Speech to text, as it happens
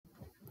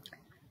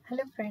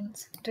Hello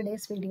friends,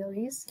 today's video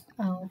is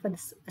for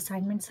this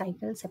assignment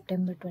cycle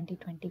September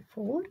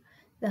 2024.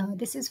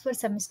 This is for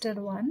semester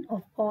 1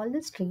 of all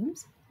the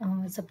streams.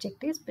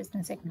 Subject is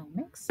business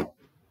economics.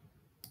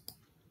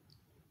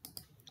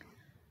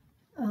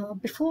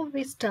 Before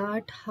we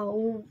start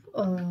how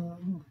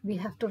we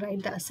have to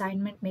write the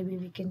assignment, maybe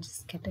we can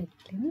just get a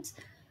glimpse.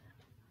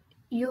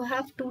 You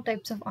have two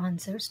types of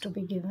answers to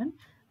be given.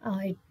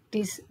 It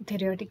is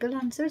theoretical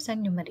answers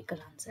and numerical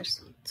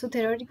answers. So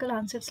theoretical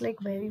answers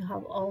like where you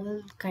have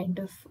all kind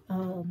of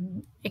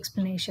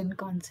explanation,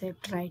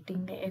 concept,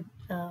 writing,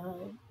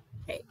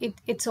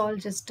 it's all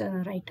just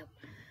write up.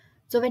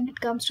 So when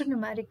it comes to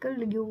numerical,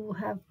 you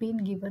have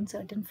been given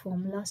certain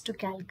formulas to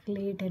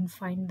calculate and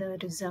find the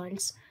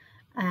results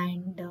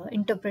and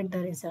interpret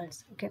the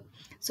results. Okay,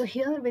 so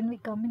here when we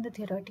come in the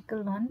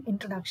theoretical one,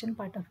 introduction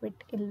part of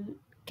it will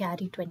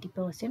carry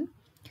 20%,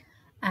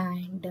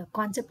 and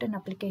concept and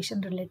application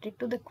related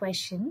to the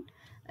question,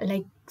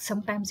 like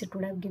sometimes it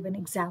would have given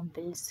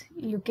examples.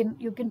 You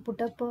can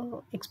put up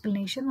a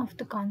explanation of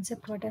the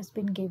concept what has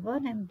been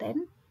given and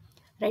then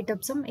write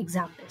up some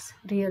examples,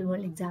 real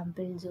world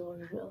examples,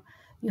 or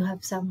you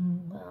have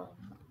some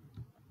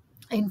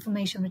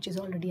information which is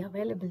already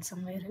available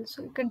somewhere else,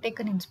 so you can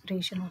take an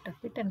inspiration out of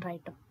it and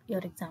write up your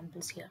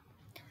examples here.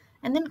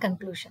 And then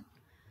conclusion.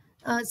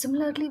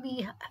 Similarly,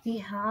 we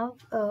have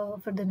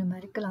for the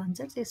numerical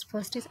answers is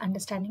first is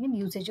understanding and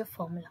usage of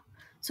formula.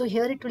 So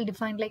here it will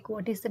define like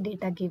what is the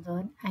data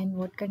given and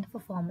what kind of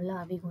a formula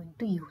are we going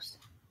to use.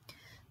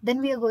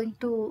 Then we are going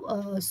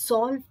to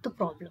solve the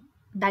problem.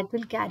 That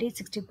will carry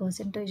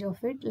 60%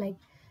 of it. Like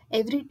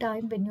every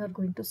time when you are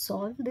going to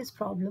solve these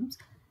problems,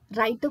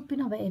 write up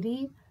in a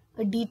very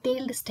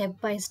detailed step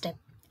by step.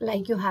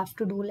 Like you have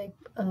to do like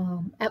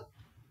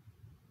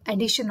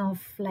addition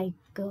of like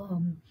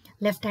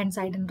left hand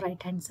side and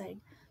right hand side.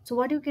 So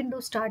what you can do,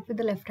 start with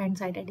the left hand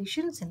side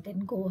additions and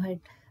then go ahead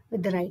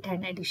with the right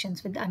hand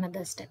additions with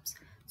another steps.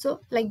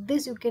 So like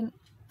this you can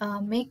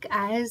make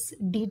as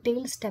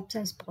detailed steps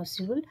as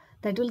possible.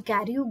 That will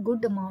carry you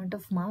good amount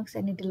of marks,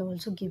 and it will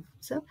also give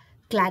a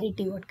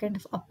clarity what kind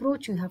of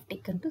approach you have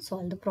taken to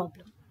solve the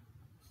problem.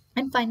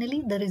 And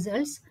finally the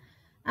results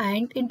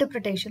and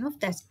interpretation of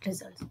that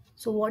results.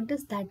 So what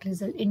does that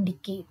result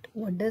indicate?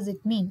 What does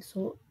it mean?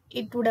 So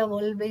it would have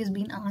always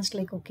been asked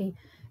like, okay,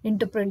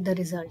 interpret the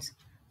results.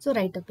 So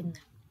write up in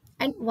that.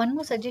 And one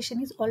more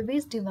suggestion is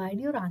always divide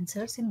your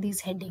answers in these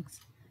headings.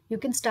 You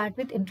can start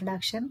with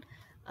introduction,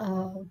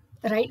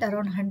 write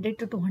around 100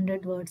 to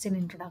 200 words in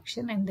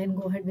introduction, and then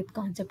go ahead with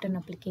concept and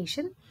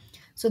application.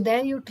 So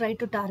there you try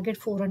to target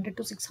 400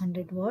 to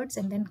 600 words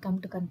and then come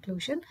to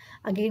conclusion.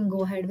 Again,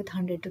 go ahead with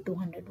 100 to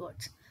 200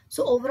 words.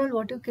 So overall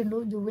what you can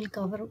do, you will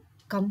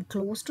come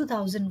close to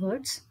 1000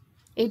 words.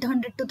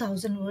 800 to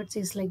 1000 words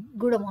is like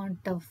good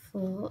amount of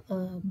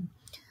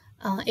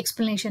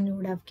explanation you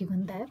would have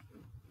given there.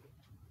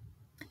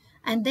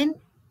 And then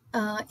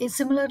is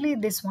similarly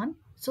this one.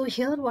 So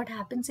here what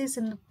happens is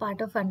in the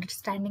part of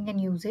understanding and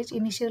usage,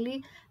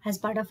 initially as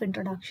part of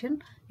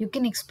introduction, you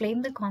can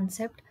explain the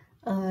concept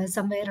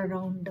somewhere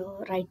around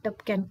write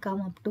up can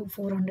come up to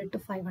 400 to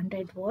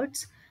 500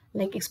 words,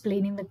 like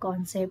explaining the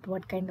concept,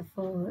 what kind of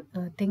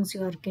things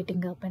you are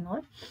getting up and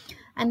all.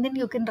 And then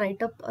you can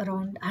write up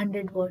around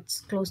 100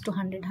 words, close to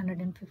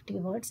 150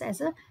 words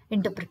as a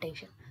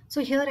interpretation.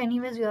 So here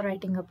anyways you are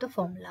writing up the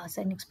formulas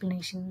and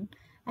explanation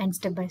and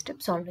step by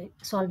step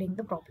solving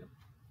the problem.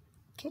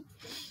 Okay,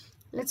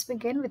 let's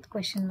begin with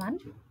question 1.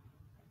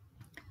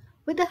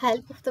 With the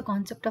help of the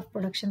concept of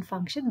production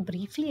function,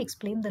 briefly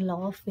explain the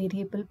law of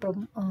variable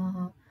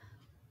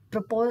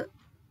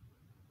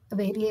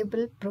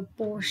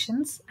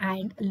proportions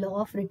and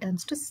law of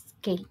returns to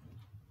scale.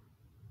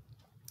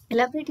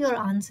 Elaborate your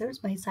answers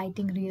by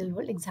citing real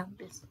world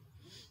examples.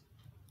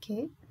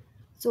 Okay,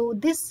 so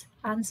this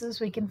answers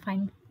we can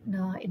find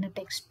in a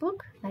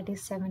textbook, that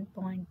is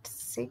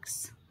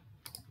 7.6.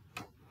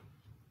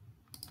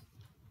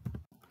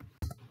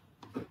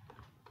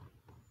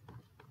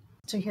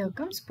 So here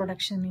comes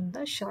production in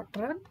the short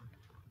run.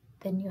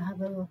 Then you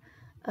have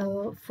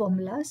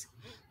formulas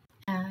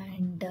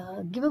and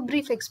give a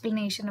brief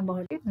explanation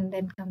about it, and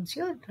then comes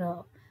your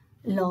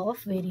law of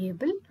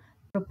variable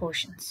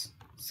proportions.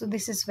 So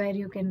this is where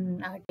you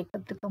can take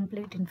up the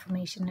complete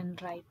information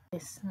and write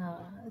this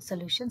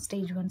solution,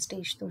 stage 1,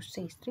 stage 2,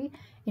 stage 3,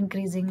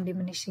 increasing,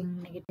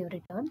 diminishing, negative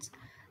returns.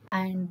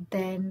 And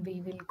then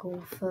we will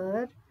go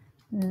for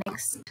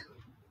next,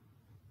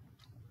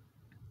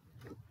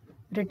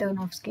 return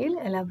of scale.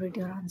 Elaborate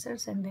your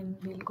answers, and then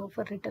we'll go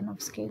for return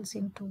of scales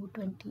in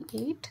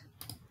 228.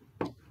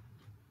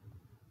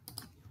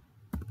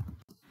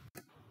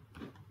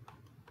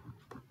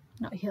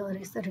 Now here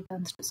is the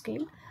returns to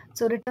scale.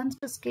 So returns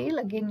to scale,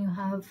 again you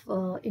have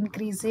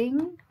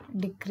increasing,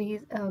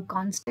 decrease,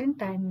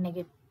 constant, and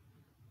negative,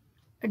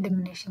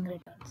 diminishing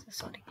returns.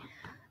 Sorry.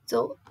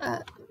 So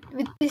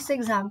with these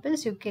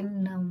examples you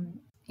can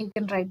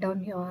write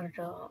down your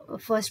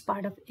first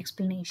part of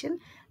explanation.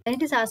 Then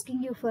it is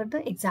asking you for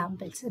the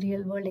examples,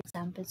 real world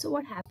examples. So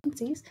what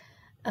happens is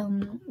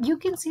You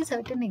can see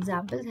certain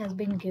examples has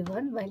been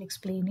given while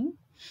explaining.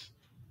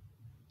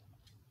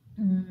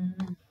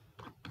 Mm,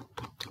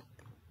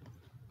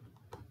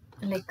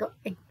 like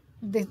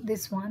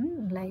this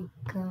one,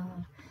 like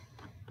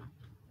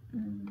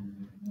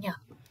yeah.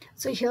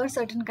 So here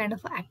certain kind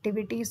of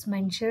activities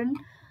mentioned.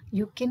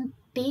 You can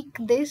take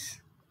this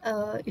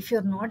if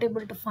you're not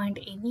able to find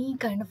any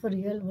kind of a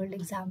real world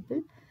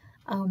example.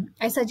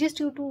 I suggest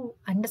you to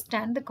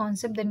understand the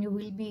concept, then you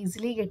will be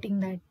easily getting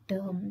that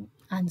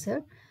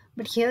answer.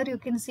 But here you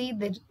can see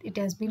that it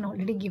has been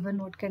already given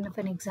what kind of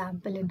an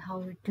example and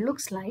how it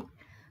looks like.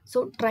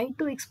 So try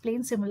to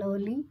explain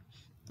similarly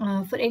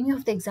for any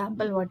of the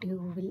example what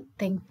you will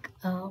think.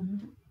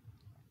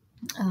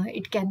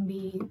 It can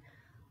be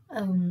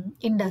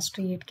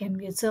industry, it can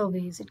be a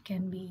service, it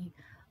can be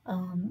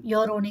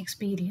your own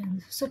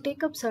experience. So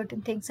take up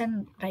certain things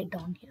and write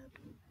down here.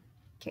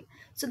 Okay,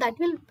 so that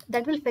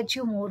will fetch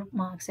you more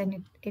marks,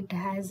 and it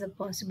has a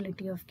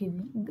possibility of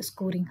giving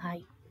scoring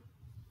high.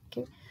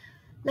 Okay,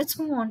 let's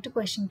move on to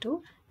question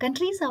 2.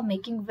 Countries are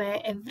making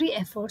every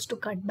efforts to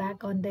cut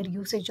back on their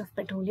usage of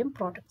petroleum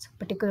products,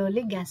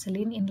 particularly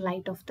gasoline, in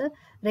light of the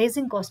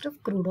rising cost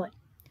of crude oil.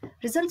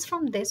 Results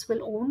from this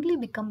will only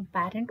become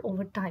apparent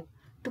over time.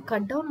 To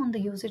cut down on the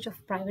usage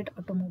of private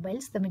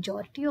automobiles, the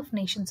majority of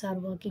nations are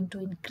working to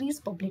increase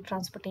public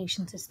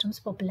transportation systems'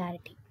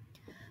 popularity.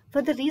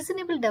 For the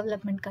reasonable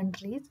developed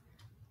countries,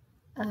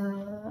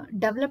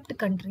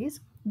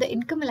 the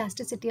income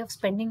elasticity of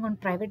spending on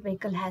private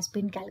vehicle has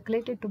been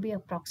calculated to be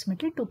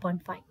approximately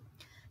 2.5.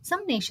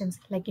 Some nations,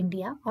 like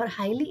India, are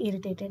highly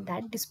irritated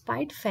that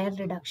despite fare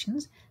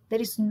reductions,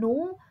 there is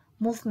no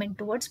movement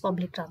towards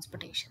public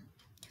transportation.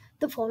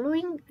 The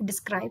following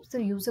describes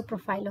the user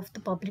profile of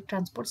the public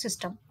transport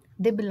system.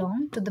 They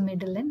belong to the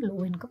middle and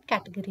low income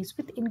categories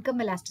with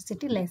income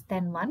elasticity less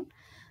than 1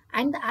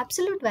 and the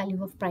absolute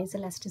value of price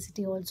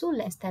elasticity also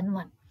less than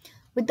 1.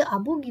 With the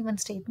above given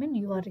statement,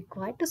 you are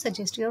required to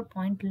suggest your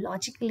point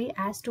logically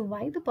as to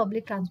why the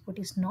public transport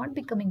is not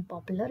becoming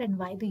popular and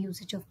why the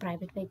usage of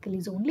private vehicle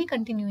is only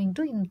continuing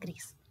to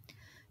increase.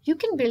 You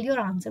can build your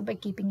answer by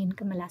keeping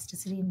income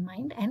elasticity in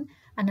mind and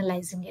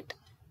analyzing it.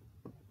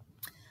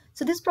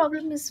 So this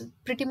problem is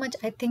pretty much,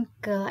 I think,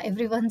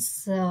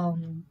 everyone's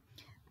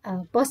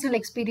personal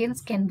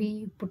experience can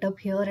be put up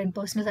here, and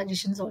personal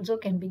suggestions also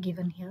can be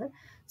given here.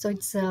 So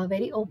it's a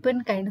very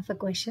open kind of a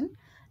question.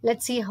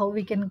 Let's see how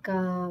we can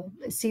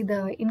see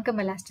the income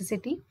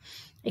elasticity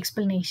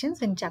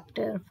explanations in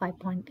chapter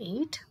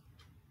 5.8.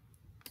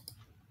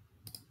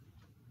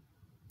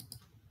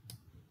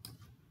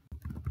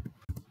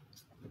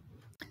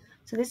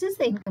 So this is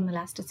the income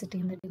elasticity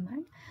in the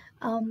demand.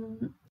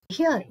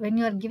 Here, when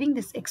you are giving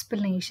this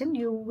explanation,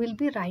 you will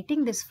be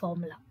writing this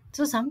formula.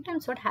 So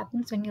sometimes what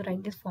happens when you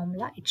write this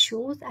formula, it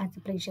shows as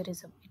a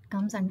plagiarism. It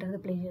comes under the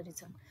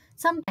plagiarism.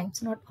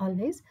 Sometimes, not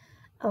always.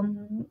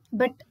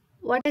 But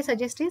what I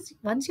suggest is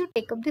once you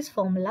take up this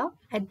formula,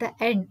 at the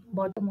end,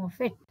 bottom of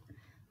it,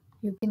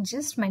 you can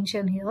just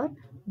mention here,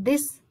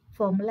 this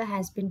formula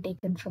has been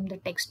taken from the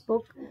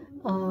textbook,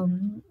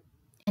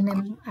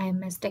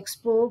 NMIMS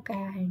textbook,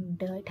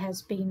 and it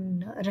has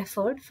been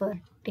referred for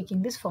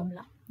taking this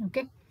formula.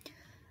 Okay,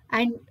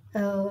 and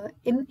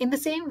in the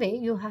same way,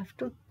 you have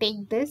to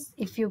take this.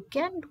 If you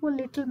can do a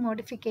little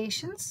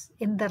modifications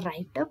in the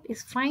write-up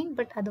is fine,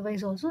 but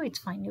otherwise also it's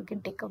fine. You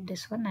can take up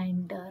this one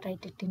and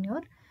write it in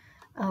your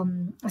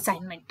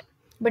assignment,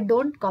 but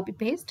don't copy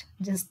paste.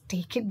 Just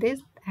take it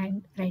this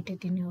and write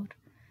it in your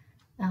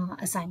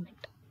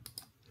assignment.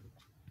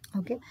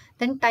 Okay,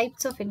 then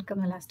types of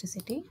income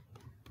elasticity.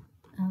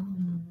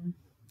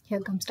 Here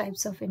comes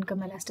types of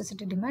income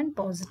elasticity demand.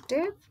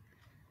 Positive.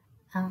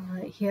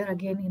 Here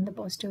again in the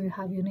positive you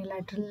have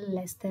unilateral,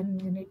 less than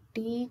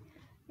unity,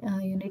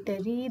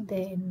 unitary,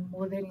 then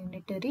more than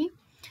unitary,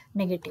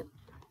 negative.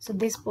 So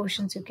these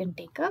portions you can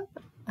take up.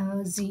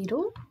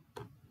 0.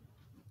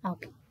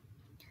 Okay.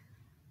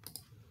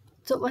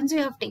 So once you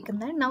have taken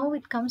that, now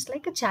it comes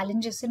like a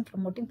challenges in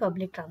promoting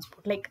public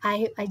transport. Like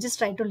I just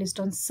try to list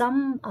on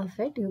some of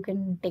it. You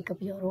can take up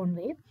your own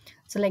way.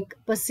 So like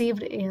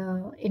perceived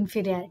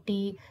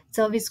inferiority,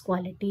 service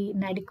quality,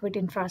 inadequate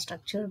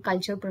infrastructure,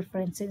 culture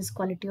preferences,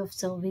 quality of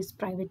service,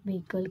 private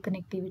vehicle,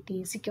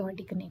 connectivity,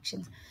 security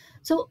connections.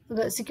 So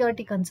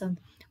security concerns.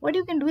 What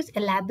you can do is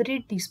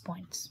elaborate these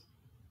points.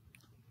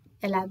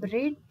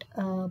 Elaborate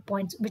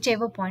points,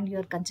 whichever point you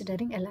are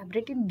considering,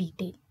 elaborate in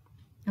detail.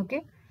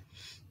 Okay.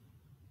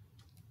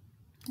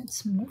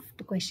 Let's move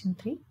to question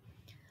 3.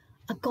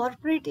 A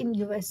corporation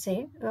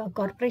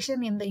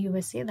in the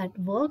USA that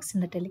works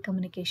in the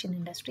telecommunication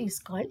industry is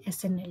called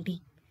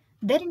SNLD.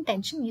 Their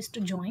intention is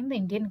to join the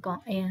Indian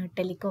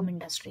telecom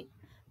industry.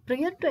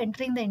 Prior to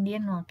entering the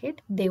Indian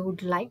market, they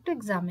would like to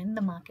examine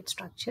the market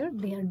structure.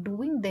 They are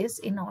doing this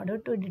in order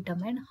to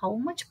determine how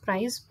much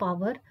price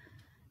power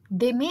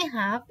they may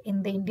have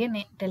in the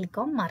Indian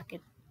telecom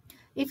market.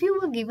 If you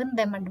were given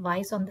them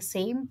advice on the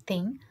same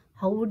thing,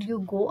 how would you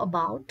go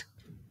about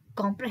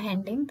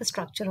comprehending the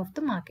structure of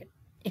the market?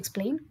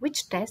 Explain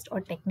which test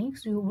or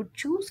techniques you would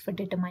choose for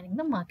determining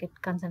the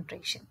market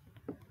concentration.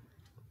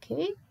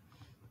 Okay,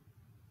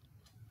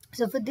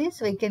 so for this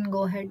we can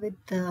go ahead with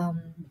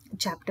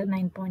chapter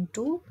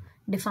 9.2,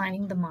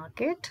 defining the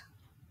market.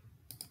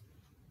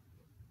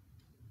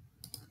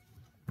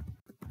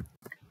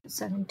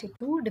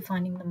 72,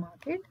 defining the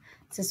market.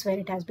 This is where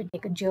it has been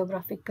taken: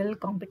 geographical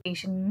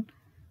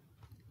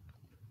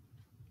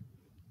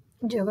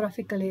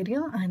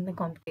area and the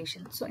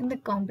competition. So in the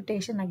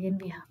competition, again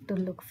we have to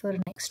look for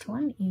next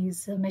one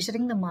is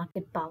measuring the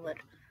market power.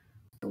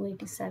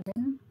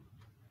 287.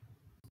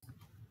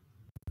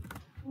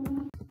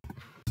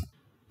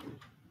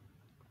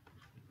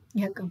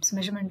 Here comes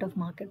measurement of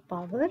market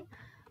power,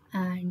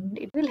 and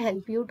it will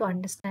help you to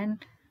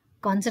understand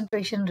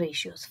concentration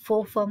ratios: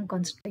 4 firm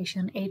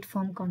concentration, 8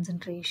 firm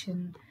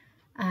concentration,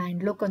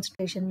 and low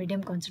concentration,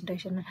 medium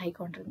concentration, and high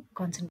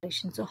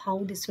concentration. So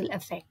how this will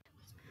affect.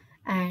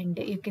 And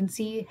you can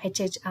see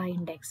HHI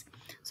index.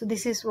 So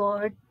this is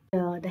what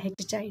the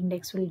HHI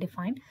index will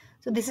define.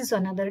 So this is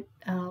another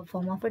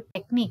form of a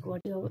technique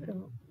what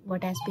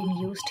has been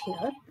used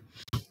here.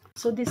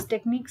 So these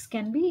techniques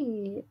can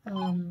be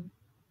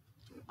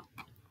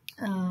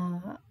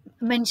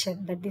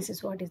mentioned, that this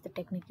is what is the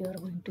technique you are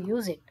going to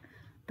use it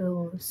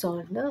to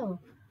solve the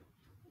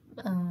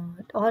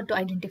or to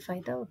identify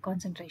the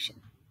concentration,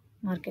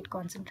 market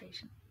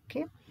concentration.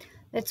 Okay,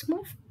 let's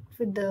move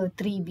with the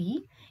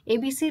 3B.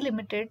 ABC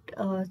Limited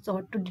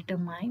sought to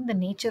determine the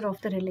nature of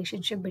the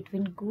relationship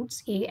between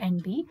goods A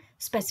and B,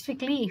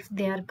 specifically if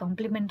they are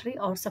complementary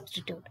or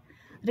substitute.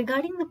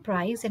 Regarding the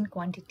price and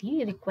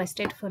quantity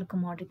requested for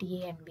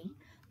commodity A and B,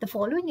 the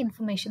following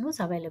information was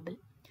available.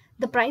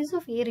 The price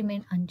of A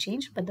remained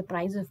unchanged, but the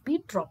price of B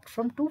dropped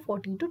from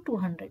 240 to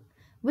 200,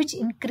 which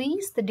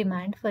increased the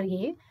demand for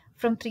A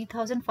from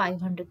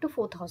 3,500 to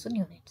 4,000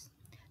 units.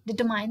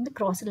 Determine the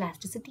cross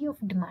elasticity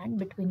of demand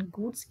between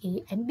goods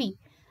A and B,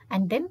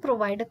 and then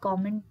provide a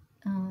commentary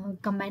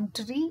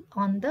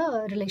on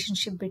the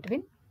relationship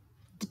between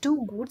the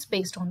two goods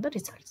based on the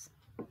results.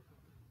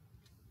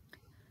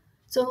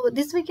 So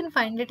this we can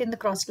find it in the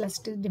cross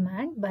elasticity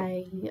demand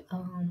by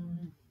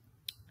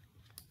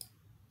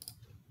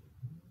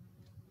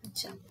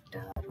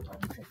chapter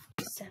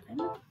 157.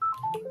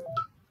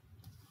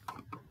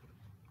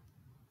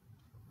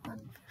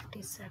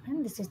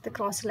 157. This is the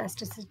cross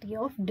elasticity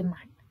of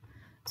demand.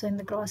 So in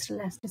the cross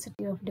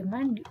elasticity of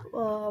demand,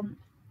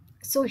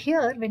 so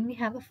here when we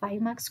have a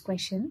 5 marks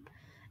question,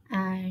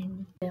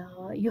 and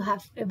you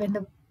have, when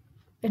the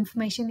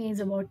information is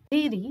about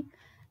theory,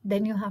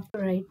 then you have to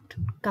write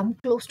come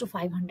close to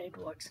 500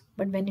 words.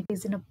 But when it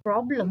is in a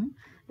problem,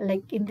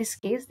 like in this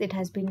case it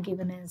has been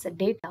given as a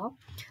data,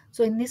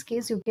 so in this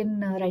case you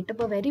can write up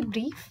a very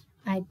brief,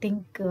 I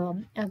think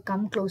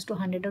come close to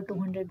 100 or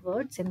 200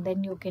 words, and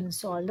then you can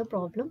solve the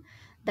problem.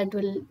 That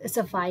will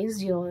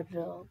suffice your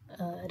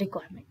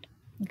requirement.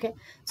 Okay,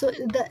 so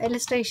the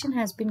illustration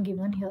has been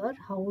given here,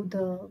 how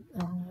the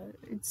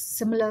it's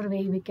similar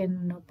way we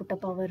can put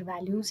up our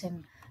values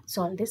and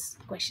solve this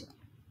question.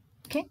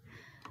 Okay,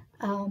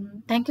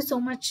 thank you so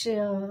much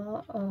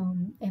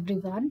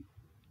everyone,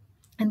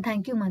 and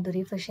thank you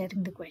Madhuri for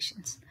sharing the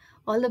questions.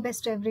 All the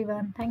best to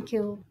everyone. Thank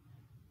you.